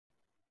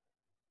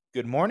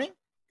Good morning,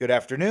 good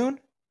afternoon,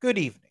 good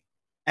evening,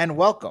 and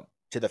welcome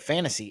to the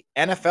Fantasy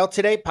NFL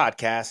Today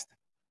podcast.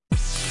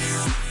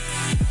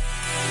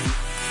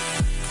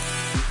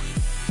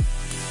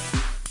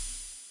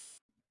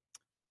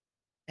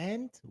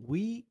 And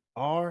we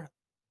are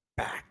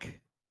back.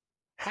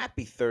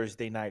 Happy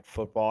Thursday night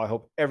football. I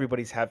hope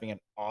everybody's having an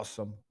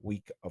awesome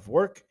week of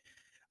work.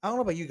 I don't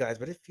know about you guys,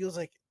 but it feels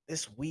like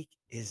this week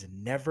is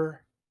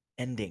never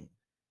ending.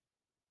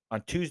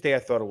 On Tuesday, I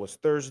thought it was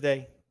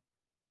Thursday.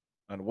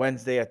 On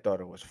Wednesday, I thought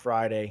it was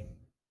Friday.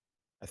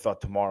 I thought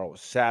tomorrow was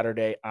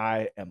Saturday.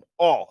 I am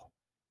all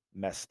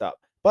messed up.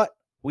 But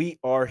we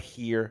are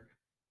here,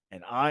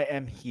 and I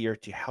am here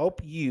to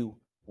help you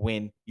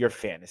win your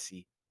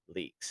fantasy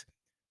leagues.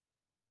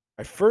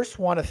 I first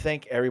want to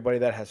thank everybody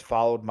that has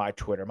followed my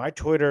Twitter. My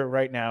Twitter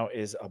right now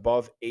is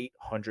above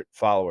 800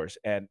 followers,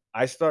 and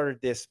I started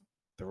this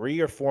 3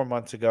 or 4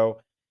 months ago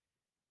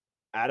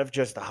out of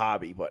just a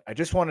hobby. But I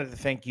just wanted to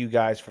thank you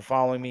guys for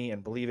following me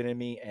and believing in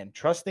me and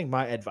trusting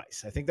my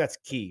advice. I think that's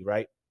key,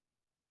 right?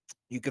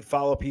 You could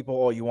follow people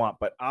all you want,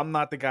 but I'm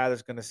not the guy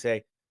that's going to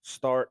say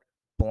start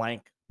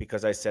blank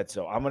because I said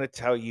so. I'm going to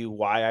tell you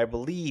why I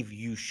believe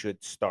you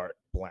should start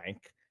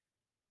blank.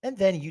 And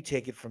then you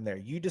take it from there.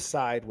 You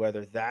decide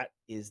whether that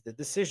is the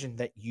decision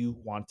that you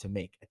want to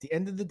make. At the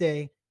end of the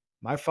day,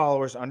 my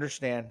followers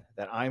understand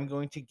that I'm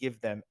going to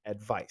give them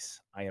advice.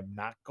 I am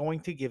not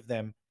going to give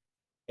them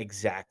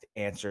exact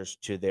answers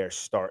to their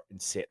start and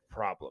sit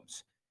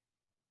problems.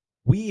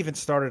 We even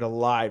started a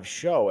live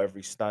show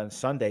every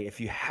Sunday. If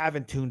you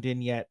haven't tuned in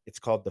yet, it's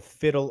called the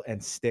Fiddle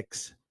and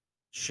Sticks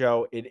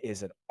Show. It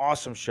is an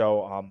awesome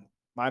show.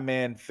 My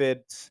man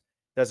Fitz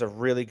does a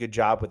really good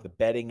job with the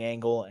betting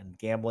angle and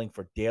gambling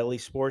for daily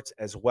sports,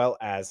 as well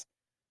as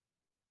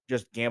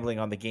just gambling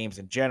on the games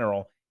in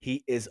general.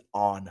 He is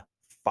on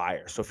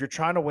fire. So if you're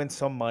trying to win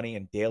some money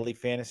in daily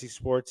fantasy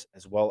sports,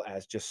 as well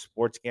as just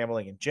sports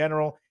gambling in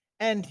general,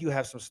 and you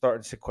have some start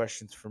and sit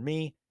questions for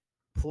me,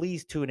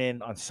 please tune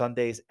in on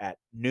Sundays at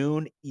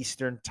noon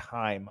Eastern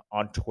time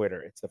on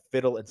Twitter. It's the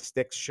Fiddle and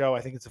Sticks show. I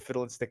think it's a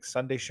Fiddle and Sticks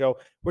Sunday show.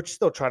 We're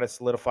still trying to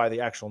solidify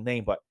the actual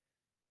name, but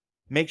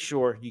make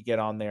sure you get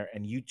on there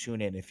and you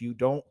tune in. If you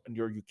don't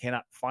or you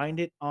cannot find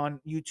it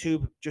on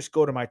YouTube, just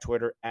go to my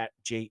Twitter at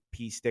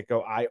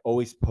JPSticko. I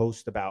always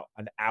post about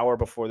an hour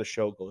before the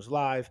show goes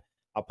live.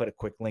 I'll put a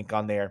quick link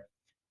on there.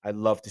 I'd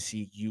love to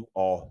see you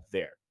all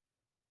there.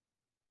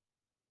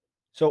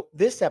 So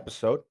this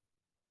episode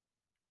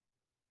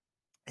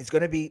is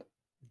going to be,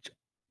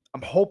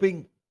 I'm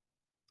hoping,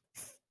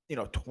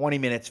 20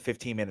 minutes,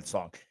 15 minutes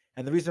long.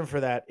 And the reason for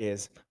that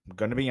is, I'm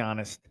going to be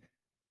honest,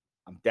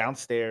 I'm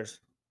downstairs.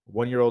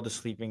 1-year-old is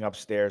sleeping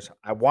upstairs.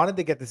 I wanted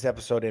to get this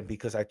episode in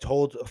because I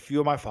told a few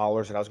of my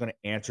followers that I was going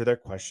to answer their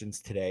questions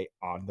today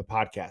on the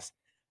podcast.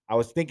 I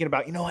was thinking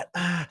about,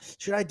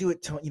 should I do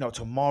it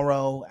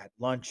tomorrow at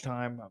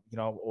lunchtime,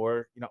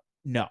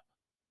 no.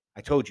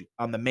 I told you,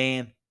 I'm the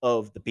man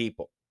of the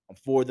people. I'm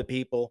for the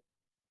people,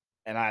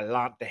 and I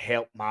like to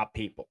help my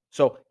people.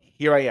 So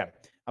here I am.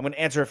 I'm going to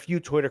answer a few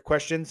Twitter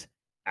questions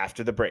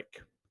after the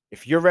break.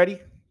 If you're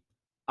ready,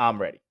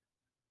 I'm ready.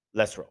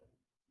 Let's roll.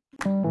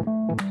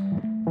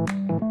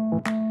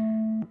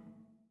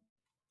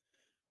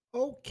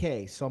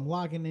 Okay, so I'm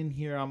logging in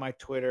here on my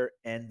Twitter,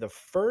 and the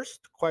first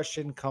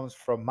question comes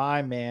from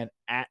my man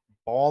at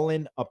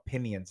Ballin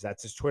Opinions.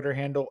 That's his Twitter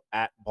handle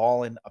at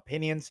Ballin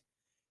Opinions.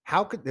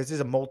 How could this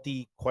is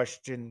a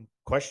question,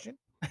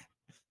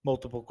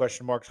 multiple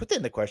question marks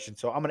within the question,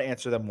 so I'm going to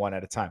answer them one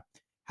at a time.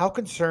 How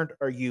concerned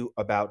are you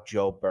about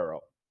Joe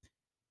Burrow?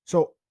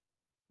 So,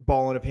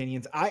 Ballin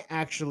Opinions, I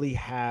actually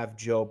have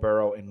Joe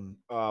Burrow in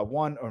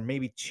one or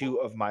maybe two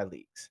of my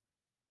leagues.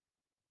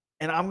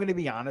 And I'm going to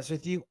be honest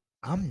with you,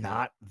 I'm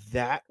not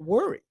that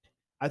worried.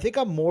 I think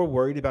I'm more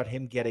worried about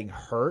him getting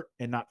hurt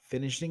and not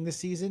finishing the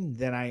season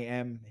than I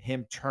am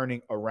him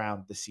turning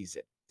around the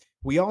season.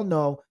 We all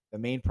know the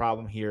main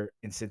problem here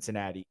in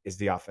Cincinnati is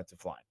the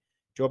offensive line.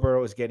 Joe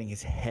Burrow is getting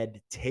his head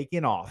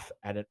taken off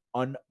at an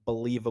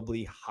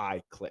unbelievably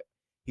high clip.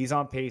 He's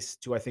on pace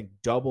to, I think,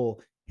 double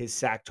his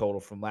sack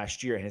total from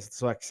last year, and his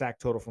sack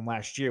total from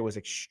last year was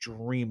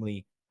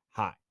extremely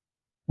high.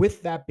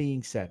 With that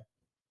being said,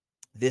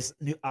 this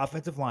new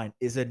offensive line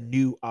is a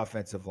new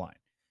offensive line.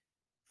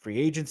 Free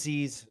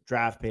agencies,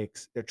 draft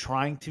picks, they're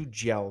trying to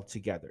gel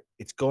together.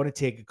 It's going to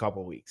take a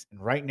couple weeks. And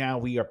right now,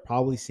 we are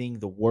probably seeing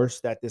the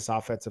worst that this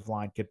offensive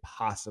line could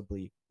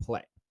possibly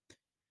play.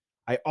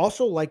 I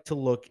also like to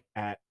look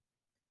at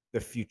the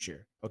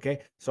future.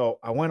 Okay. So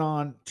I went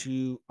on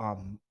to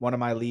one of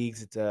my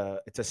leagues. It's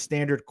a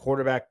standard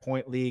quarterback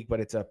point league, but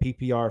it's a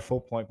PPR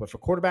full point. But for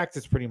quarterbacks,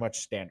 it's pretty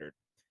much standard.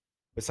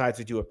 Besides,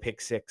 we do a pick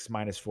six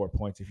minus 4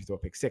 points if you throw a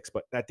pick six,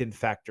 but that didn't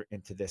factor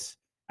into this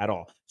at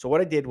all. So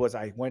what I did was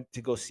I went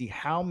to go see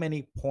how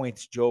many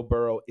points Joe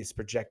Burrow is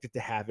projected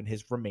to have in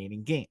his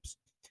remaining games.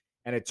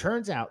 And it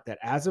turns out that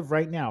as of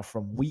right now,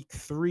 from week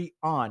 3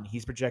 on,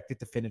 he's projected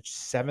to finish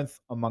 7th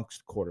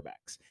amongst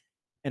quarterbacks.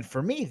 And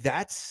for me,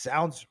 that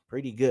sounds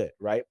pretty good,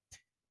 right?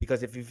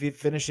 Because if he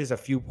finishes a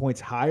few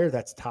points higher,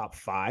 that's top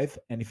 5.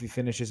 And if he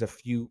finishes a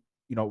few,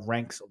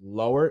 ranks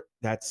lower,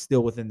 that's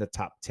still within the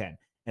top 10.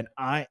 And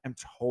I am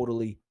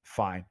totally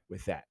fine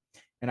with that.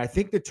 And I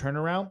think the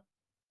turnaround,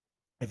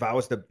 if I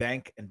was to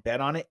bank and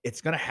bet on it,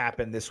 it's going to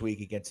happen this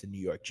week against the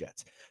New York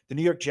Jets. The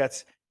New York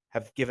Jets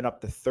have given up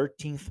the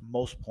 13th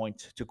most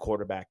points to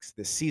quarterbacks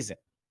this season.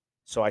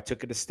 So I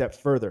took it a step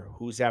further.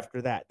 Who's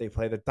after that? They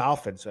play the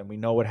Dolphins, and we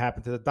know what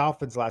happened to the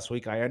Dolphins last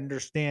week. I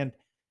understand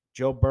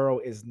Joe Burrow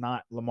is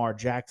not Lamar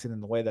Jackson in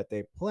the way that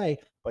they play,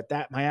 but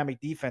that Miami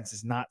defense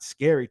is not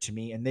scary to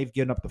me, and they've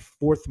given up the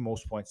fourth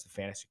most points to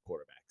fantasy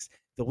quarterbacks.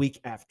 The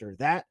week after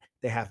that,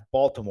 they have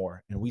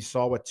Baltimore, and we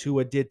saw what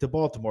Tua did to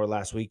Baltimore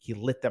last week. He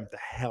lit them to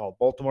hell.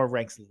 Baltimore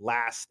ranks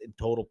last in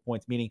total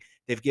points, meaning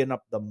they've given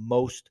up the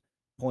most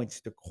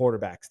points to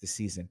quarterbacks this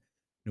season.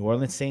 New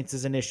Orleans Saints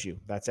is an issue.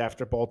 That's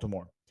after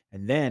Baltimore.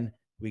 And then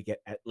we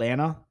get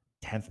Atlanta,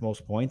 10th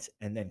most points,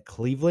 and then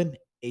Cleveland,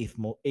 eighth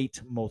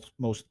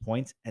most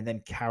points, and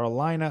then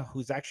Carolina,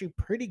 who's actually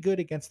pretty good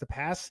against the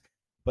pass.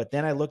 But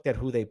then I looked at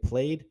who they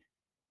played.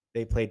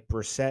 They played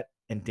Brissett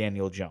and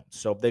Daniel Jones.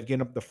 So they've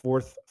given up the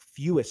fourth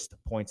fewest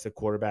points to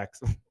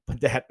quarterbacks,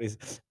 but that is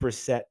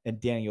Brissett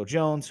and Daniel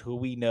Jones, who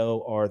we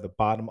know are the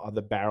bottom of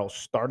the barrel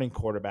starting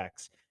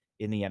quarterbacks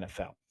in the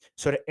NFL.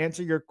 So to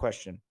answer your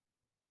question,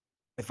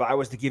 if I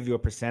was to give you a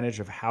percentage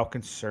of how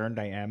concerned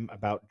I am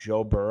about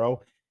Joe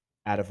Burrow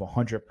out of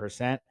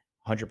 100%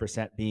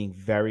 being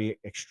very,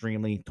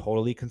 extremely,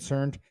 totally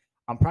concerned,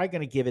 I'm probably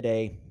going to give it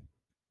a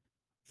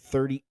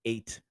 38%.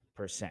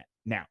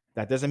 Now,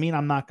 that doesn't mean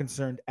I'm not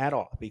concerned at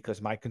all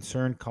because my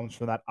concern comes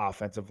from that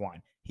offensive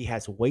line. He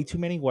has way too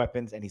many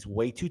weapons and he's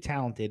way too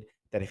talented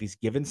that if he's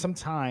given some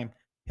time,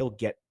 he'll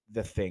get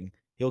the thing.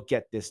 He'll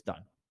get this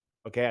done.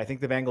 Okay. I think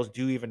the Bengals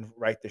do even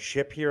right the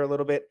ship here a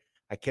little bit.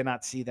 I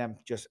cannot see them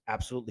just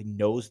absolutely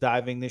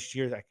nosediving this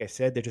year. Like I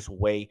said, they're just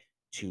way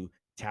too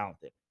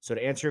talented. So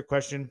to answer your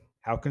question,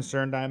 how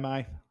concerned am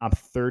I? I'm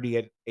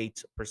 38%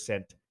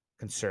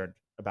 concerned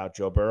about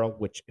Joe Burrow,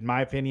 which in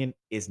my opinion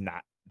is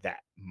not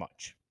that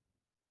much.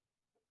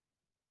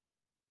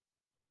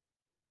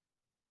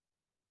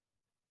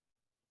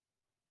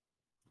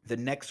 The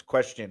next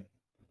question,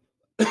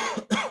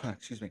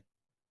 excuse me.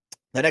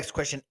 The next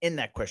question in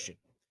that question,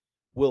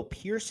 will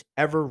Pierce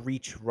ever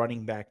reach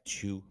running back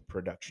to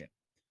production?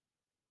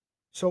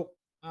 So,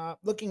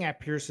 looking at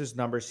Pierce's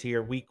numbers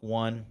here, week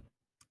 1,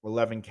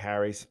 11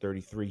 carries,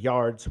 33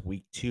 yards,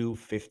 week 2,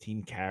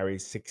 15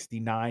 carries,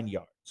 69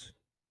 yards.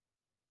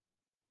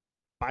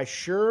 By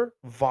sheer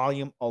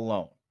volume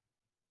alone,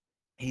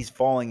 he's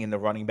falling in the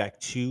running back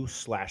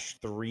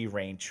 2/3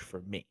 range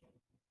for me.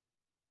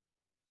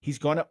 He's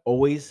going to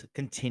always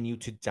continue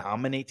to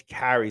dominate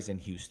carries in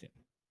Houston,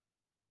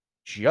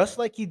 just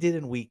like he did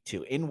in week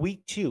 2. In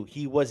week 2,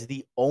 he was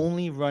the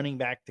only running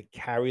back to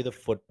carry the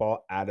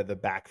football out of the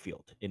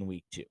backfield in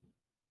week 2.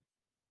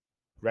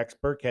 Rex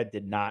Burkhead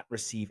did not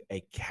receive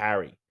a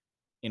carry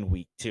in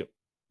week 2.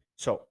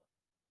 So,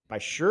 by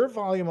sheer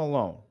volume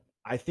alone,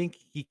 I think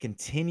he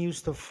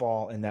continues to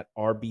fall in that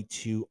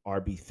RB2,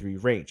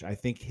 RB3 range. I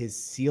think his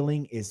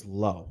ceiling is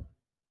low.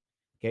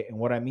 Okay. And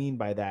what I mean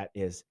by that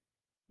is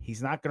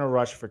he's not going to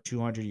rush for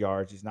 200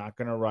 yards. He's not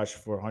going to rush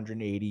for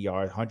 180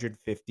 yards,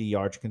 150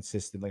 yards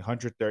consistently,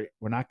 130.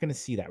 We're not going to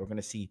see that. We're going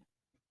to see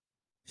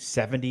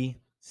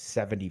 70,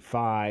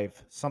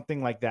 75,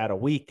 something like that a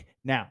week.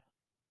 Now,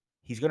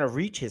 he's going to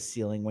reach his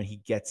ceiling when he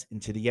gets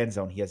into the end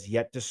zone. He has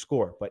yet to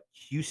score, but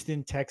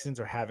Houston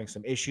Texans are having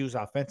some issues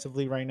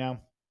offensively right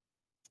now.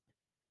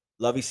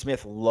 Lovie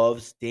Smith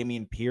loves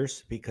Dameon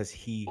Pierce because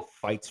he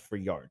fights for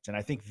yards. And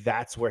I think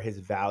that's where his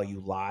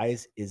value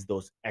lies, is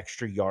those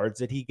extra yards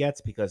that he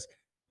gets, because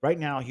right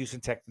now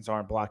Houston Texans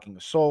aren't blocking a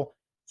soul.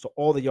 So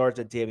all the yards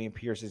that Dameon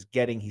Pierce is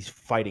getting, he's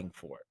fighting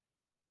for it.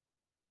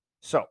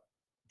 So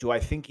do I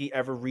think he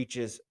ever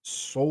reaches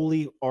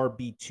solely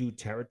RB2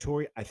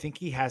 territory? I think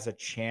he has a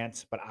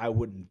chance, but I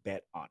wouldn't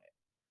bet on it.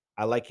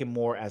 I like him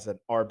more as an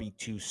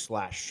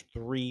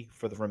RB2/3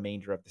 for the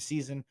remainder of the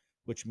season,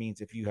 which means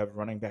if you have a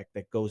running back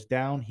that goes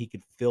down, he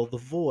could fill the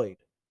void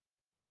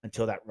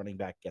until that running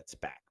back gets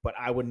back. But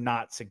I would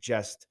not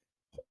suggest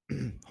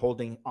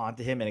holding on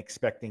to him and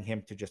expecting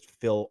him to just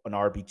fill an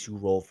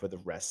RB2 role for the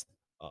rest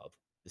of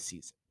the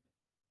season.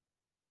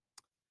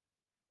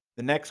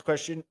 The next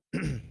question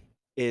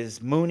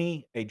is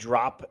Mooney a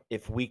drop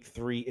if week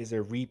 3 is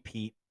a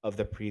repeat of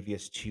the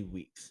previous 2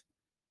 weeks?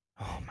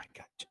 Oh my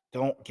God.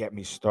 Don't get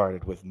me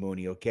started with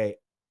Mooney, okay?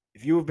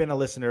 If you have been a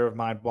listener of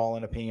mine, Ball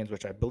and Opinions,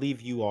 which I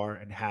believe you are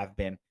and have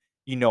been,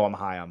 you know I'm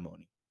high on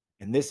Mooney.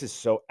 And this is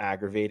so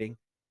aggravating.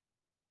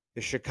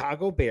 The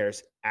Chicago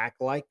Bears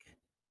act like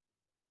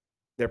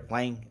they're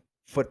playing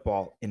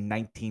football in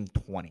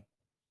 1920.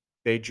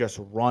 They just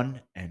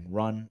run and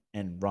run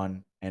and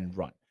run and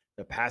run.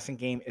 The passing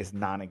game is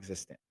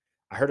non-existent.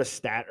 I heard a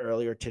stat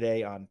earlier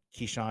today on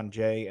Keyshawn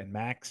J and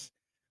Max,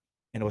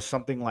 and it was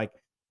something like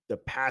the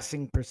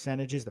passing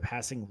percentages, the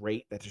passing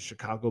rate that the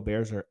Chicago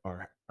Bears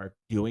are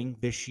doing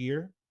this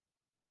year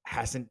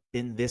hasn't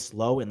been this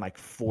low in like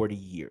 40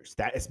 years.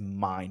 That is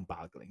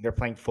mind-boggling. They're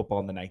playing football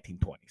in the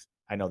 1920s.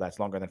 I know that's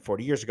longer than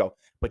 40 years ago,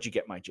 but you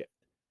get my drift.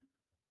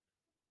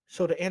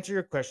 So to answer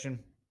your question,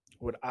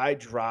 would I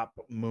drop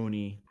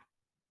Mooney?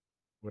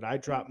 Would I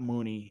drop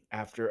Mooney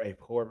after a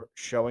poor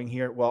showing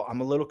here? Well,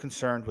 I'm a little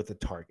concerned with the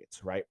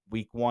targets, right?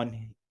 Week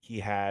 1, he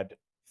had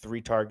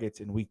 3 targets.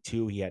 In week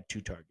 2, he had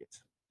 2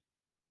 targets.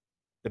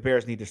 The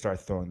Bears need to start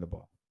throwing the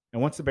ball.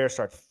 And once the Bears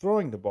start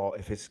throwing the ball,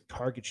 if his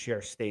target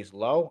share stays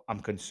low, I'm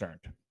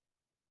concerned.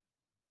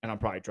 And I'm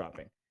probably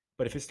dropping.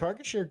 But if his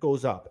target share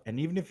goes up, and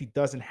even if he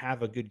doesn't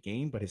have a good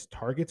game, but his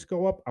targets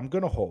go up, I'm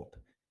going to hold.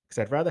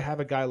 Because I'd rather have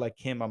a guy like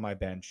him on my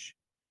bench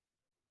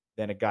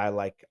than a guy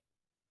like,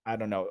 I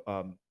don't know,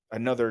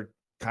 another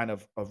kind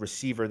of a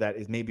receiver that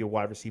is maybe a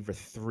wide receiver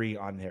 3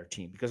 on their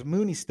team. Because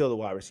Mooney's still the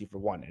wide receiver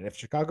 1. And if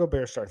Chicago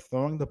Bears start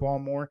throwing the ball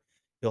more,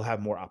 he'll have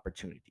more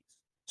opportunities.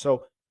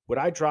 So would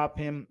I drop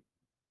him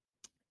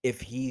if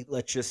he,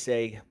 let's just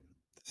say,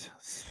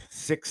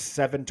 6,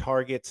 7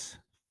 targets,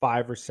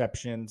 5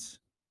 receptions,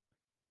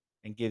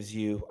 and gives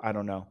you, I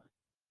don't know,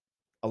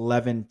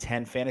 11,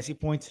 10 fantasy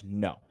points?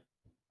 No.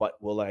 But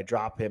will I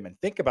drop him and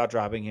think about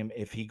dropping him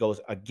if he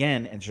goes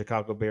again and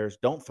Chicago Bears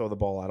don't throw the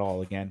ball at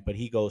all again, but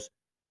he goes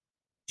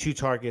 2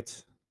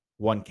 targets,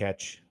 1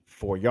 catch,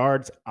 4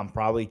 yards? I'm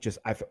probably just,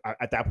 at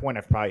that point,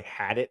 I've probably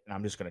had it, and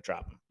I'm just going to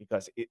drop him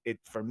because it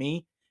for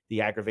me,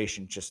 the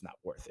aggravation just not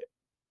worth it.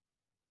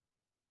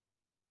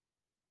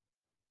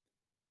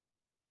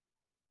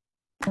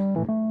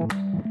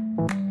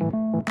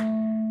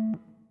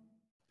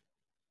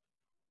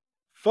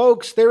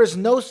 Folks, there is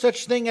no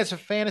such thing as a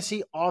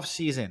fantasy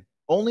offseason,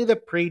 only the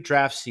pre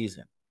draft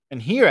season.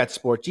 And here at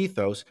Sports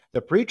Ethos,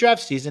 the pre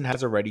draft season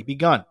has already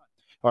begun.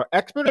 Our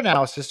expert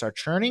analysts are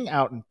churning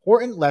out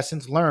important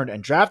lessons learned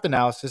and draft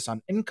analysis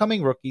on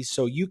incoming rookies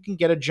so you can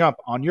get a jump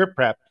on your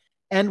prep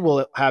and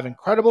will have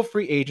incredible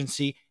free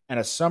agency and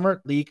a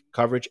summer league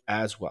coverage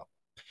as well.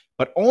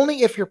 But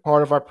only if you're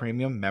part of our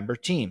premium member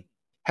team.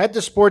 Head to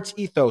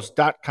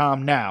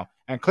sportsethos.com now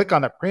and click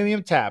on the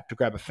premium tab to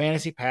grab a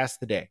fantasy pass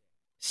today.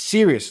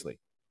 Seriously,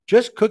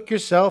 just cook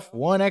yourself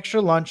one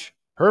extra lunch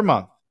per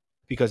month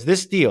because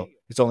this deal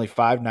is only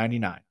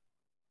 $5.99.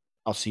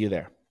 I'll see you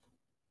there.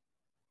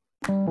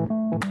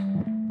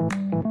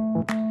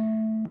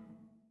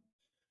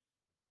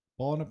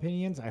 Ball and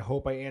opinions. I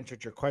hope I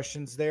answered your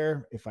questions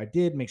there. If I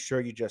did, make sure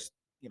you just,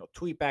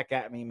 tweet back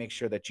at me. Make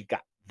sure that you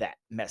got that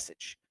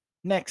message.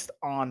 Next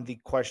on the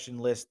question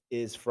list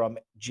is from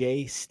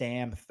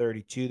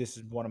JStam32. This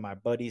is one of my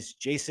buddies,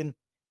 Jason,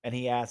 and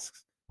he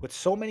asks, with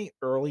so many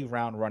early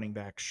round running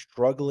backs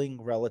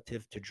struggling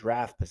relative to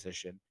draft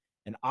position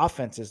and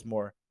offenses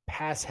more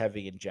pass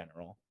heavy in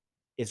general,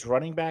 is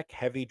running back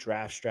heavy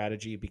draft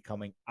strategy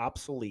becoming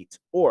obsolete,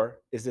 or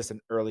is this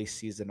an early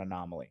season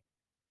anomaly?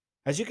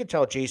 As you can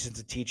tell, Jason's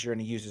a teacher and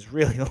he uses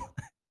really,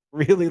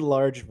 really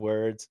large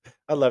words.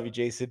 I love you,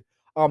 Jason.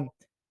 Um,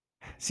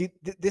 See,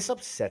 this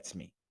upsets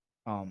me,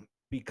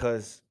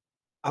 because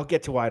I'll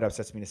get to why it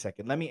upsets me in a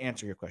second. Let me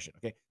answer your question.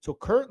 Okay, so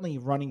currently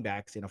running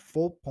backs in a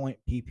full point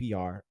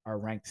PPR are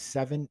ranked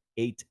 7,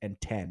 8, and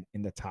 10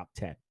 in the top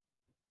 10,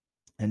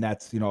 and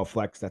that's a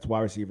flex. That's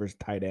wide receivers,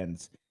 tight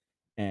ends,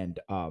 and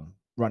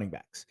running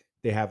backs.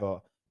 They have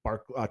a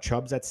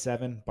Chubb's at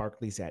 7,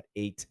 Barkley's at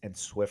 8, and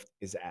Swift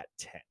is at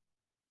 10.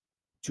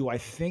 Do I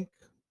think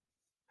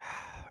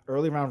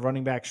early round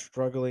running back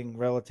struggling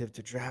relative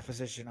to draft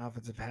position,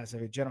 offensive pass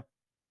heavy general?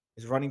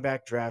 Is running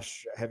back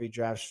heavy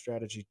draft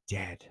strategy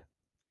dead?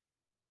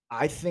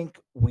 I think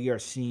we are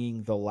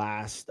seeing the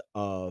last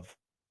of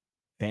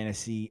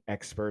fantasy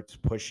experts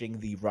pushing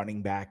the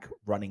running back,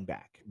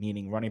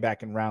 meaning running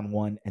back in round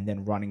 1 and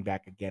then running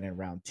back again in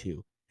round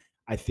 2.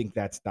 I think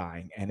that's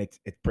dying, and it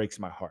breaks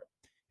my heart.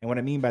 And what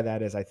I mean by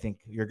that is I think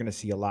you're going to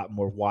see a lot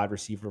more wide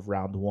receiver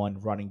round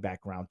 1, running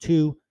back round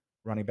 2,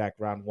 running back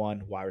round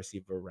 1, wide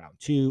receiver round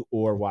 2,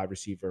 or wide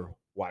receiver,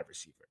 wide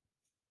receiver.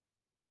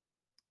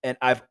 And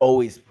I've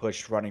always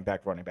pushed running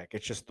back, running back.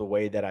 It's just the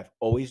way that I've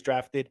always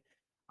drafted.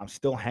 I'm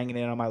still hanging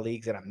in on my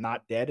leagues, and I'm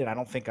not dead, and I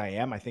don't think I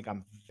am. I think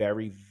I'm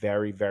very,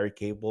 very, very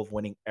capable of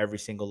winning every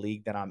single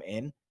league that I'm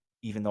in,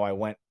 even though I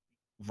went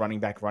running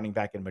back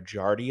in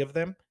majority of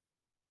them.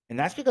 And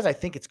that's because I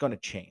think it's going to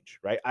change,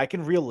 right? I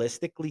can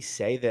realistically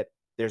say that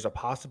there's a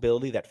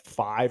possibility that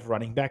 5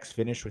 running backs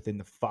finish within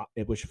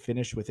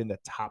the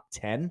top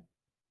 10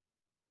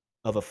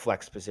 of a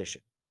flex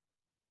position.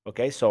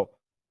 Okay, so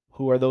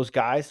who are those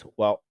guys?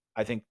 Well,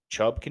 I think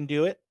Chubb can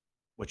do it,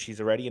 which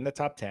he's already in the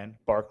top 10.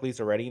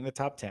 Barkley's already in the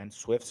top 10.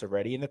 Swift's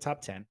already in the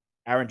top 10.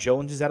 Aaron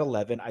Jones is at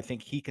 11. I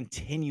think he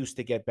continues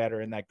to get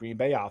better in that Green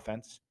Bay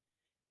offense.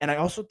 And I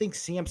also think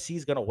CMC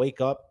is going to wake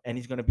up and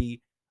he's going to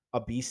be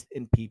a beast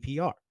in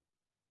PPR.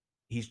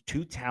 He's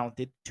too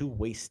talented to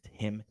waste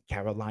him,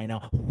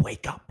 Carolina.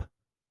 Wake up.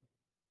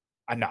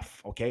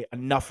 Enough, okay?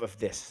 Enough of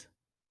this.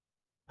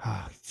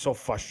 So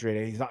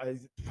frustrated. He's not.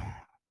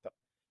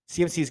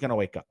 CMC is going to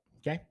wake up.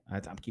 Okay, I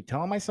keep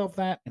telling myself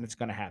that, and it's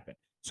going to happen.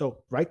 So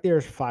right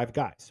there's 5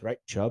 guys, right?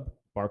 Chubb,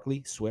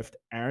 Barkley, Swift,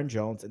 Aaron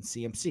Jones, and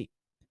CMC.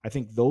 I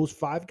think those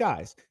 5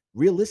 guys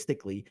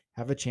realistically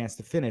have a chance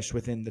to finish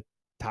within the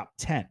top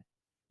 10.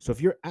 So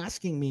if you're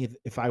asking me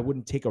if I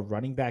wouldn't take a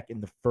running back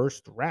in the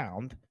first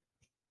round,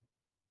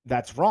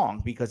 that's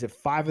wrong because if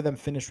 5 of them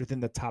finish within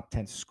the top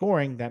 10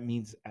 scoring, that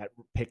means at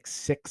pick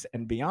 6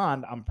 and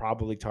beyond, I'm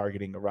probably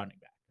targeting a running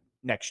back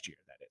next year,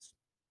 that is.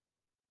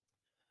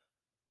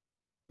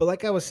 But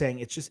like I was saying,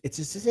 it's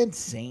just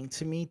insane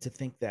to me to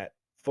think that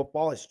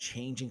football is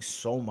changing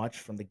so much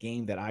from the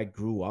game that I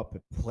grew up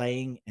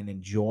playing and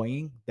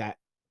enjoying, that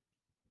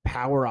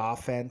power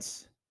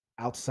offense,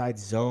 outside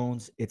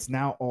zones. It's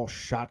now all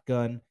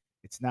shotgun.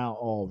 It's now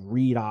all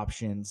read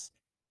options.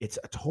 It's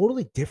a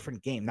totally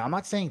different game. Now, I'm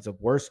not saying it's a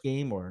worse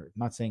game or I'm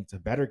not saying it's a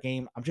better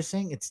game. I'm just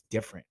saying it's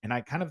different. And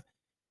I kind of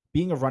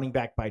being a running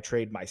back by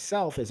trade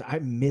myself is I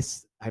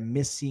miss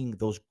seeing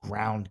those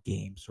ground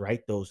games,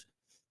 right? Those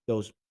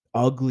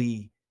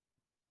ugly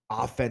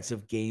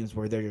offensive games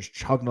where they're just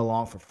chugging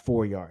along for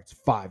 4 yards,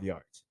 5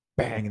 yards,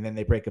 bang, and then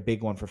they break a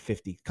big one for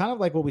 50. Kind of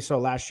like what we saw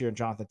last year in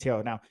Jonathan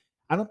Taylor. Now,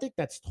 I don't think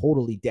that's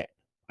totally dead.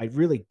 I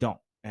really don't.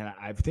 And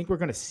I think we're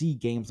going to see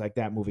games like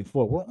that moving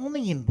forward. We're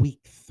only in week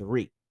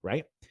 3,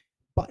 right?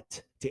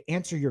 But to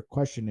answer your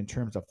question in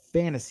terms of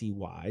fantasy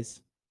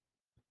wise,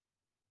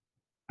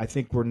 I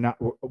think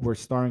we're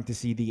starting to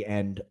see the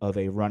end of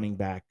a running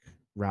back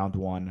round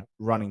 1,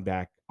 running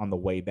back on the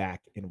way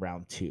back in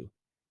round 2.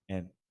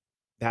 And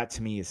that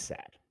to me is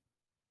sad.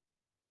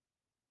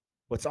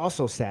 What's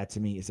also sad to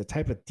me is the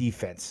type of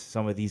defense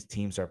some of these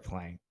teams are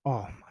playing.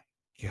 Oh my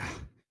god.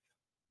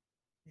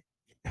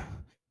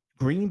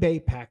 Green Bay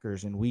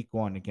Packers in week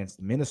 1 against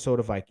the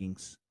Minnesota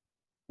Vikings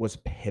was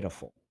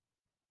pitiful.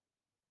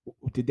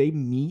 Did they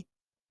meet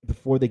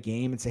before the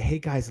game and say, "Hey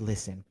guys,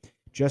 listen,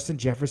 Justin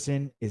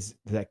Jefferson is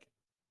like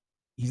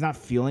he's not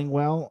feeling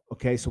well,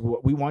 okay? So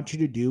what we want you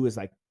to do is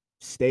like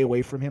stay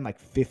away from him like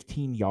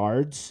 15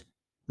 yards,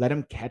 let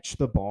him catch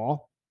the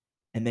ball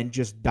and then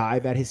just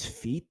dive at his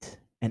feet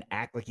and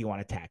act like you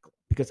want to tackle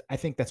because I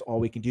think that's all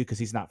we can do because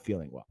he's not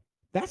feeling well."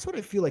 That's what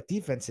I feel like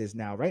defense is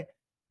now, right?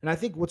 And I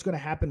think what's going to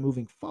happen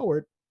moving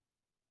forward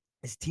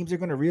is teams are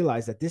going to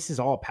realize that this is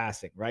all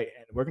passing, right?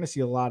 And we're going to see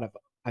a lot of,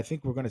 I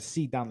think we're going to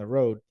see down the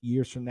road,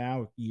 years from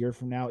now, year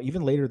from now,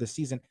 even later this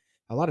season,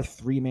 a lot of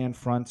 3-man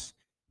fronts,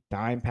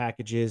 dime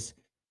packages.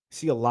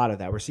 See a lot of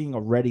that. We're seeing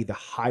already the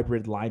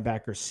hybrid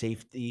linebacker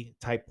safety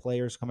type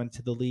players come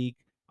into the league.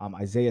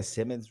 Isaiah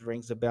Simmons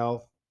rings a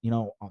bell.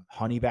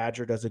 Honey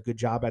Badger does a good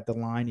job at the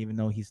line, even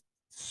though he's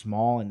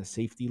small and the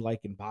safety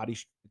like in body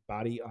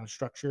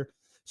structure.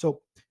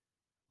 So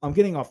I'm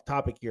getting off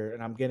topic here,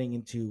 and I'm getting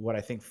into what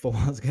I think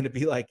football is going to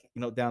be like,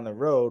 down the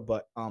road.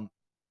 But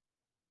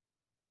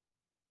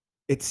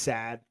it's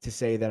sad to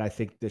say that I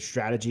think the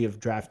strategy of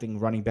drafting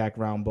running back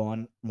round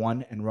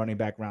one and running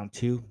back round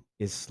 2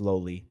 is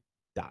slowly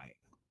dying.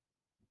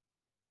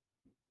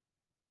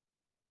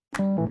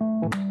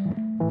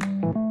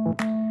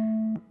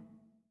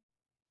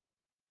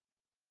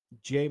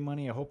 Jay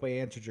Money, I hope I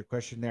answered your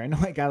question there. I know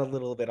I got a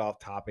little bit off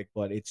topic,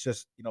 but it's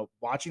just,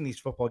 watching these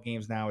football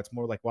games now, it's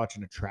more like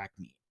watching a track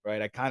meet,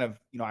 right? I kind of,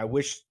 I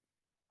wish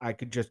I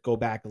could just go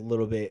back a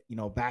little bit,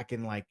 back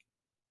in like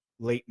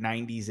late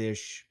 90s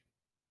ish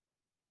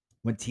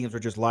when teams were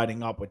just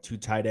lining up with 2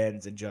 tight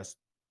ends and just,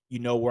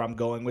 where I'm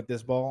going with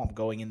this ball. I'm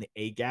going in the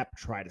A gap,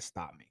 try to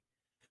stop me.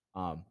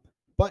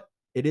 But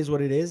it is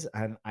what it is,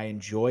 and I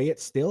enjoy it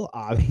still.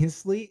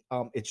 Obviously,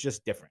 it's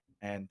just different.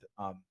 And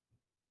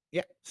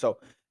yeah. So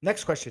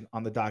next question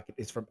on the docket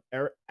is from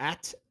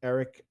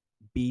Eric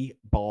B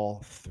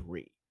Ball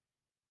 3.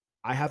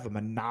 I have a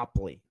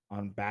monopoly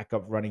on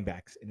backup running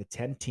backs in a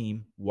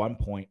 10-team,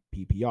 1-point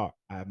PPR.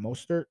 I have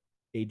Mostert,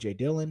 AJ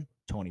Dillon,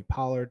 Tony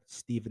Pollard,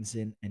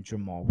 Stevenson, and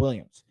Jamal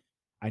Williams.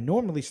 I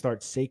normally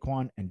start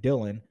Saquon and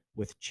Dillon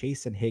with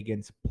Chase and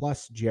Higgins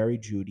plus Jerry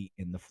Jeudy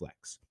in the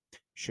flex.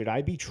 Should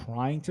I be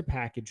trying to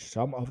package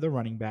some of the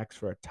running backs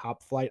for a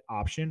top flight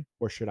option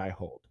or should I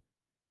hold?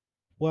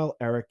 Well,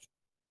 Eric,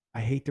 I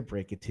hate to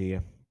break it to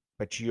you,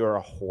 but you're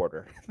a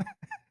hoarder.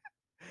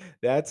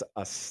 That's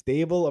a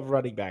stable of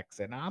running backs,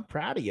 and I'm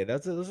proud of you.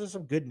 Those are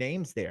some good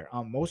names there.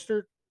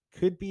 Mostert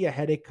could be a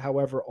headache,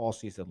 however, all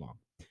season long.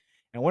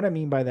 And what I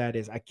mean by that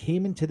is I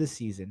came into the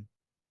season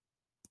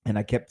and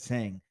I kept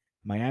saying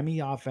Miami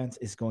offense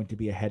is going to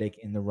be a headache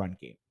in the run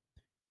game.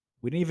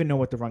 We didn't even know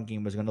what the run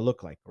game was going to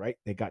look like, right?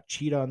 They got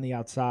Cheetah on the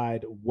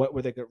outside. What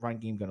were the run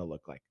game going to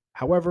look like?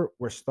 However,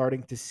 we're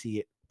starting to see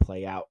it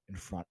play out in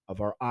front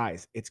of our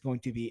eyes. It's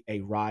going to be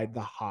a ride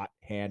the hot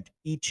hand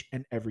each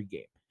and every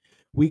game.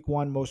 Week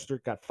 1,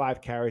 Mostert got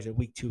 5 carries, and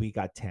week 2, he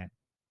got 10.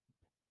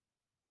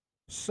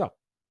 So,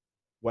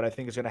 what I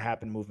think is going to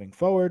happen moving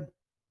forward,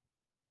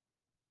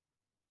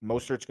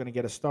 Mostert's going to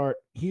get a start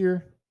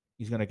here.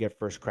 He's going to get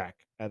first crack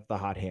at the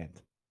hot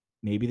hand.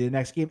 Maybe the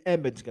next game,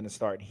 Edmonds going to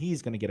start, and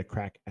he's going to get a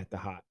crack at the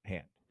hot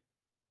hand.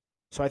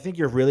 So I think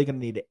you're really going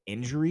to need an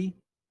injury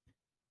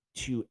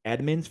to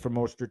Edmonds for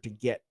Mostert to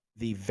get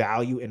the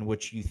value in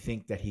which you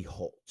think that he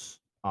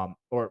holds,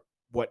 or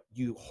what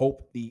you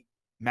hope the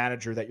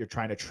manager that you're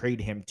trying to trade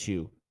him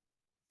to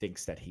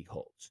thinks that he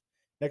holds.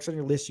 Next on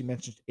your list, you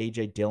mentioned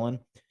AJ Dillon.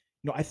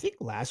 I think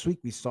last week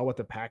we saw what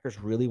the Packers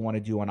really want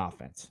to do on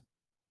offense.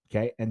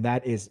 Okay, and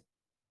that is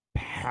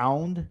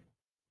pound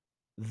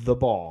the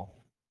ball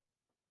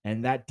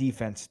and that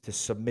defense to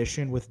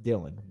submission with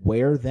Dillon,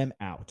 wear them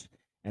out.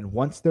 And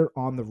once they're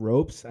on the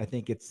ropes, I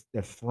think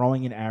they're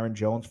throwing in Aaron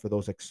Jones for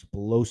those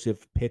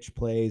explosive pitch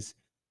plays,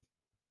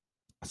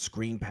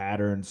 screen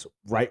patterns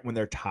right when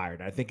they're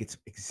tired. I think it's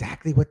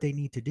exactly what they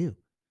need to do,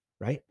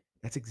 right?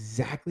 That's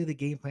exactly the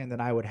game plan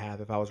that I would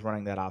have if I was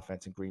running that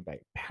offense in Green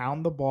Bay.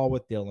 Pound the ball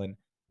with Dillon,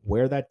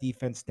 wear that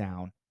defense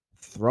down,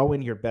 throw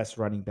in your best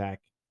running back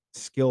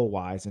skill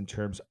wise in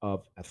terms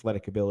of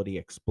athletic ability,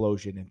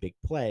 explosion, and big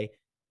play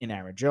in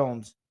Aaron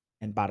Jones,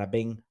 and bada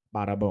bing,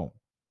 bada boom.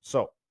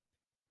 So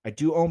I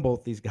do own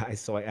both these guys,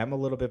 so I am a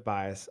little bit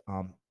biased.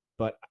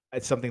 But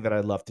it's something that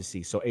I love to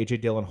see. So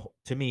AJ Dillon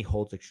to me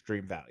holds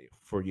extreme value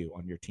for you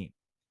on your team.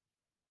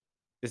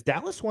 Does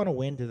Dallas want to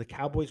win? Do the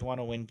Cowboys want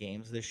to win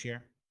games this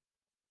year?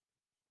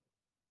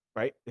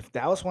 Right? If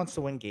Dallas wants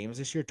to win games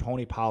this year,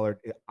 Tony Pollard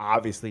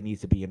obviously needs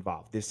to be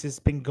involved. This has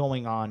been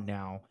going on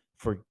now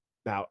for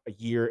about a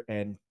year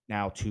and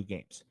now 2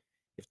 games.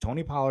 If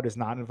Tony Pollard is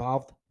not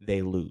involved,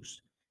 they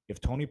lose. If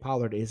Tony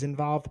Pollard is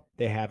involved,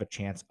 they have a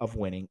chance of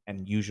winning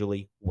and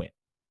usually win.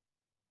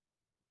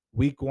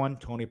 Week 1,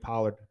 Tony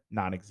Pollard,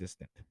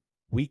 non-existent.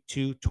 Week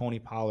 2, Tony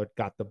Pollard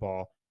got the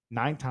ball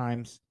 9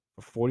 times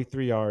for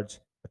 43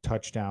 yards, a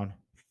touchdown,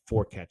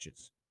 4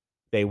 catches.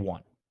 They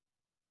won.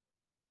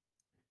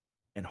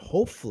 And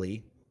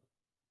hopefully,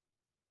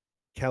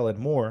 Kellen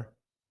Moore,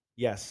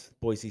 yes,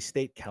 Boise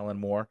State Kellen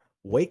Moore,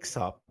 wakes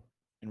up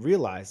and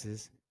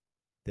realizes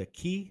the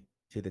key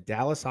to the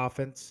Dallas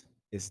offense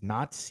is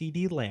not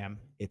CeeDee Lamb,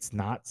 it's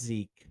not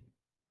Zeke,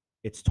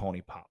 it's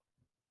Tony Pollard.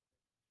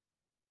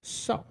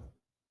 So,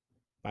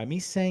 by me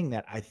saying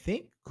that, I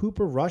think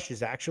Cooper Rush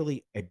is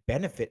actually a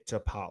benefit to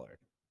Pollard.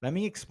 Let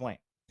me explain.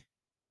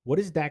 What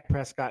is Dak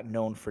Prescott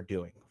known for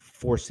doing?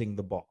 Forcing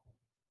the ball.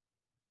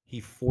 He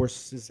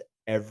forces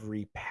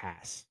every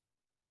pass.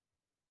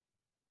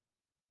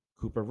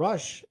 Cooper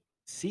Rush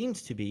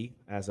seems to be,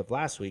 as of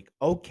last week,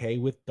 okay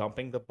with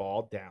dumping the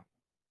ball down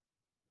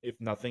if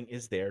nothing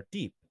is there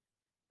deep.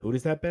 Who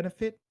does that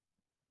benefit?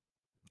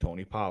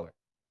 Tony Pollard.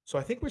 So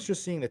I think we're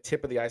just seeing the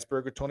tip of the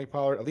iceberg with Tony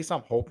Pollard. At least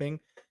I'm hoping.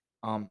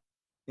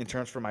 In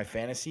terms for my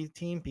fantasy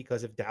team,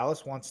 because if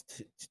Dallas wants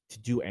to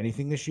do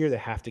anything this year, they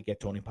have to get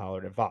Tony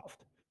Pollard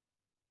involved.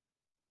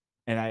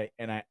 And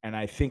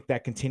I think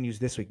that continues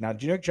this week. Now,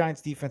 New York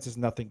Giants defense is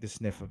nothing to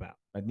sniff about.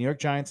 The New York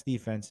Giants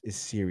defense is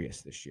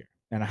serious this year.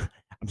 And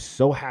I'm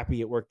so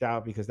happy it worked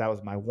out because that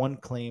was my one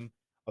claim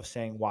of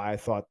saying why I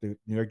thought the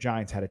New York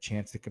Giants had a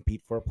chance to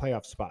compete for a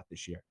playoff spot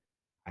this year.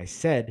 I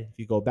said, if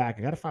you go back,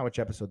 I got to find which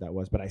episode that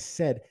was, but I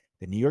said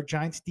the New York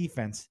Giants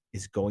defense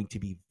is going to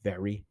be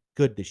very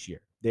good this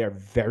year. They are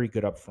very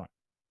good up front.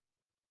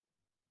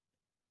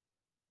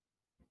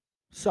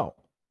 So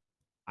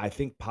I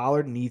think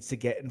Pollard needs to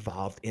get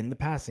involved in the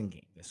passing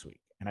game this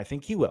week, and I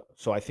think he will.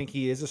 So I think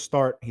he is a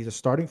start. He's a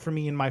starting for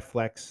me in my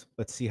flex.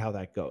 Let's see how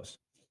that goes.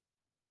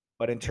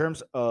 But in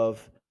terms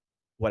of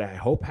what I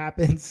hope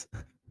happens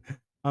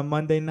on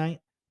Monday night,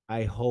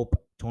 I hope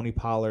Tony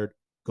Pollard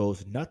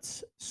goes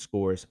nuts,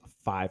 scores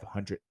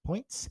 500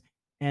 points,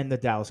 and the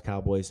Dallas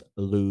Cowboys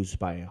lose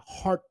by a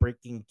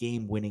heartbreaking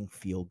game-winning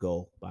field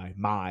goal by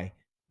my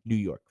New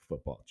York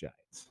Football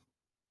Giants.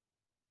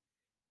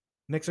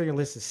 Next on your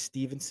list is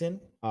Stevenson,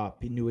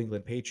 New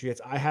England Patriots.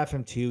 I have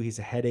him too. He's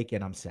a headache,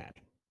 and I'm sad.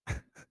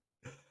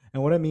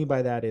 And what I mean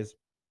by that is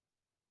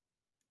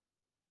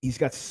he's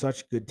got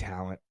such good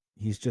talent.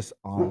 He's just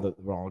on the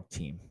wrong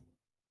team,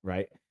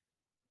 right?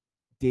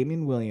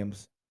 Damian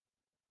Williams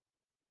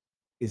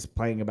is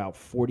playing about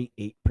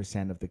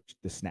 48% of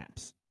the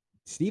snaps.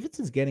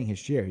 Stevenson's getting his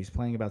share. He's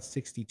playing about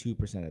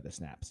 62% of the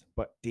snaps.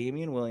 But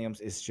Damian Williams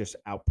is just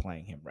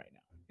outplaying him right now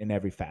in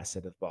every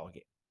facet of the ball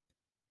game.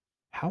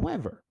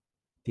 However,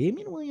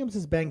 Damian Williams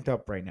is banged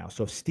up right now.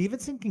 So if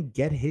Stevenson can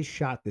get his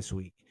shot this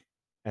week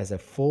as a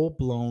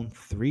full-blown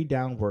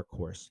 3-down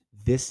workhorse,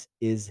 this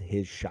is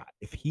his shot.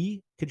 If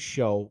he could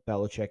show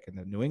Belichick and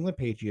the New England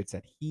Patriots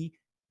that he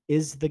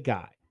is the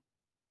guy,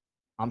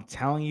 I'm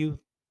telling you,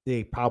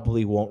 they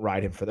probably won't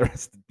ride him for the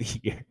rest of the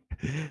year,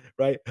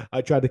 right?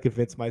 I tried to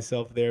convince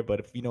myself there, but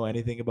if you know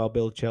anything about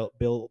Bill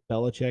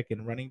Belichick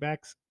and running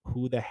backs,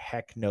 who the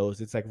heck knows?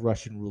 It's like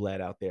Russian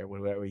roulette out there.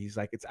 Where he's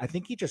like, I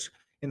think he just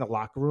in the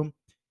locker room,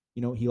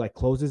 he like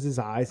closes his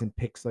eyes and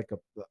picks like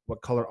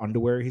what color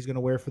underwear he's going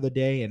to wear for the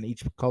day, and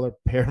each color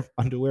pair of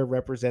underwear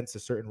represents a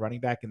certain running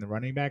back in the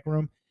running back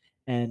room,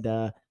 and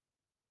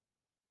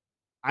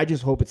I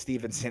just hope it's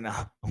Stevenson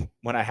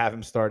when I have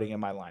him starting in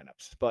my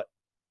lineups. But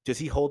does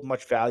he hold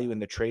much value in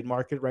the trade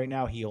market right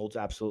now? He holds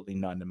absolutely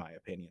none, in my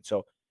opinion.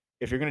 So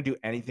if you're going to do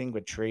anything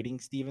with trading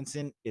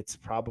Stevenson, it's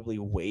probably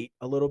wait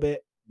a little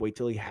bit. Wait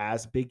till he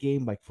has a big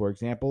game. Like, for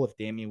example, if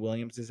Damian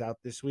Williams is out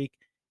this week,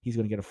 he's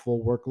going to get a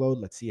full workload.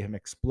 Let's see him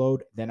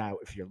explode. Then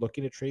if you're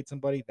looking to trade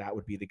somebody, that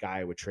would be the guy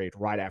I would trade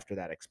right after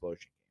that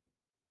explosion.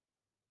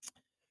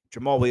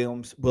 Jamal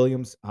Williams,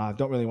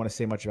 don't really want to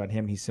say much about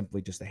him. He's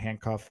simply just a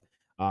handcuff.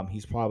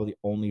 He's probably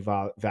only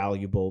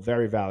valuable,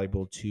 very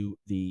valuable to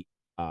the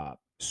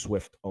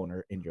Swift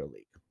owner in your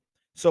league.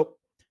 So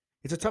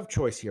It's a tough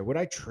choice here. Would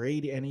I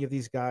trade any of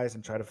these guys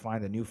and try to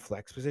find a new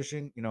flex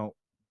position?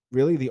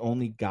 Really the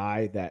only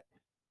guy that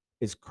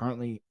is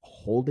currently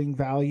holding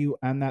value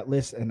on that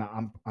list, and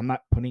I'm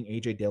not putting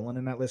AJ Dillon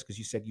in that list because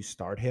you said you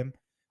start him,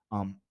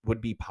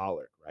 would be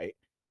Pollard, right?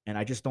 And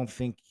I just don't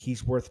think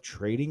he's worth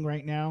trading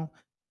right now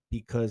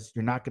because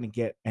you're not going to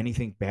get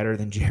anything better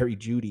than Jerry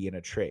Judy in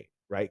a trade,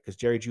 right? Because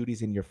Jerry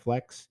Judy's in your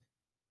flex.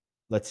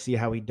 Let's see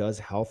how he does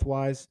health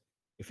wise.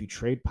 If you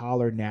trade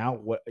Pollard now,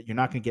 what you're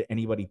not going to get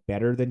anybody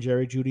better than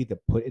Jerry Judy to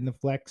put in the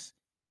flex.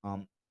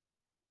 Um,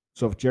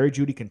 so if Jerry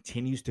Judy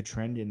continues to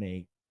trend in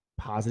a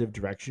positive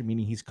direction,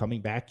 meaning he's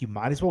coming back, you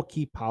might as well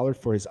keep Pollard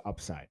for his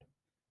upside,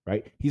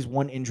 right? He's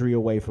one injury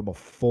away from a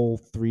full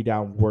 3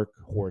 down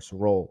workhorse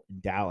role in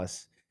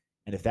Dallas.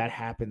 And if that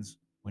happens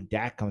when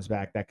Dak comes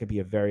back, that could be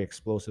a very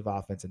explosive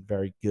offense and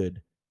very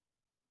good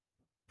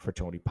for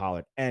Tony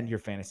Pollard and your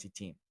fantasy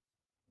team.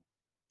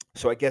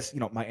 So I guess,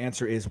 my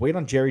answer is wait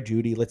on Jerry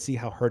Judy. Let's see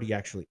how hurt he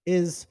actually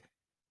is.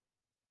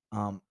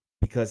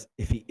 Because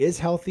if he is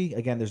healthy,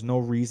 again, there's no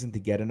reason to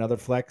get another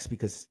flex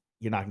because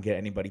you're not going to get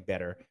anybody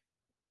better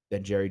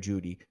than Jerry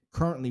Judy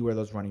currently where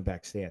those running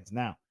back stands.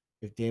 Now,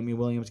 if Damian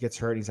Williams gets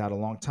hurt, he's out a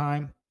long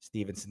time,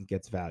 Stevenson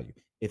gets value.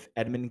 If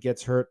Edmond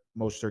gets hurt,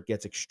 Mostert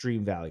gets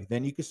extreme value.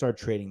 Then you can start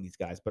trading these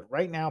guys. But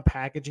right now,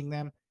 packaging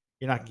them,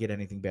 you're not going to get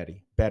anything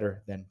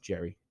better than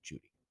Jerry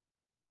Judy.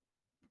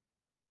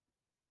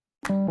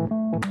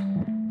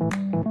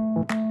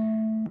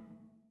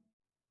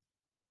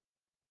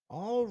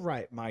 All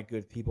right, my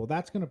good people.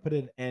 That's going to put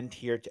an end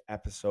here to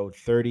episode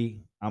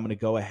 30. I'm going to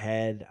go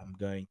ahead. I'm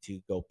going to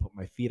go put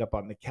my feet up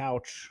on the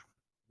couch,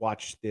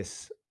 watch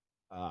this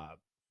uh,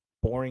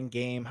 boring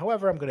game.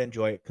 However, I'm going to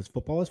enjoy it because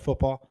football is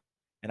football.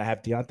 And I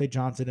have Deontay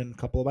Johnson in a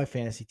couple of my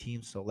fantasy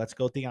teams. So let's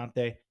go,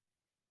 Deontay.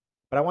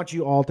 But I want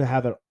you all to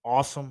have an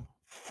awesome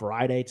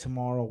Friday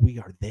tomorrow. We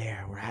are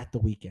there. We're at the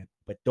weekend.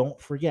 But don't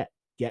forget,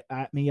 get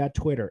at me at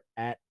Twitter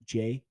at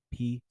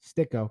JP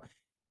Sticko.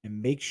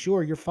 And make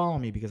sure you're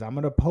following me because I'm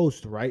going to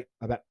post right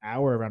about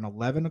hour around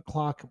 11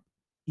 o'clock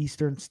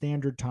Eastern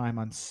Standard Time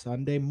on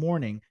Sunday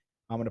morning.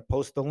 I'm going to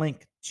post the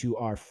link to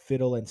our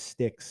Fiddle and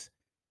Sticks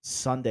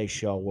Sunday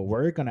show where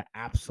we're going to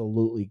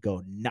absolutely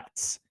go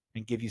nuts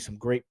and give you some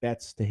great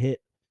bets to hit,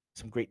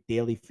 some great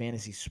daily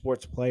fantasy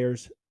sports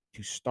players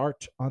to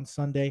start on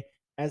Sunday,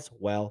 as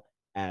well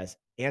as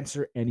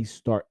answer any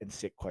start and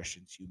sit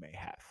questions you may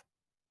have.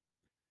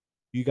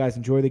 You guys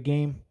enjoy the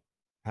game.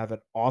 Have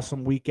an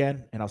awesome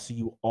weekend, and I'll see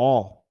you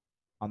all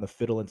on the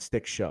Fiddle and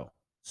Stick Show,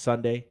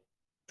 Sunday,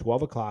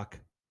 12 o'clock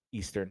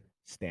Eastern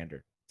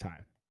Standard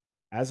Time.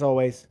 As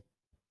always,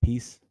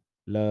 peace,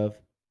 love,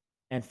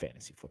 and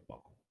fantasy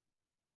football.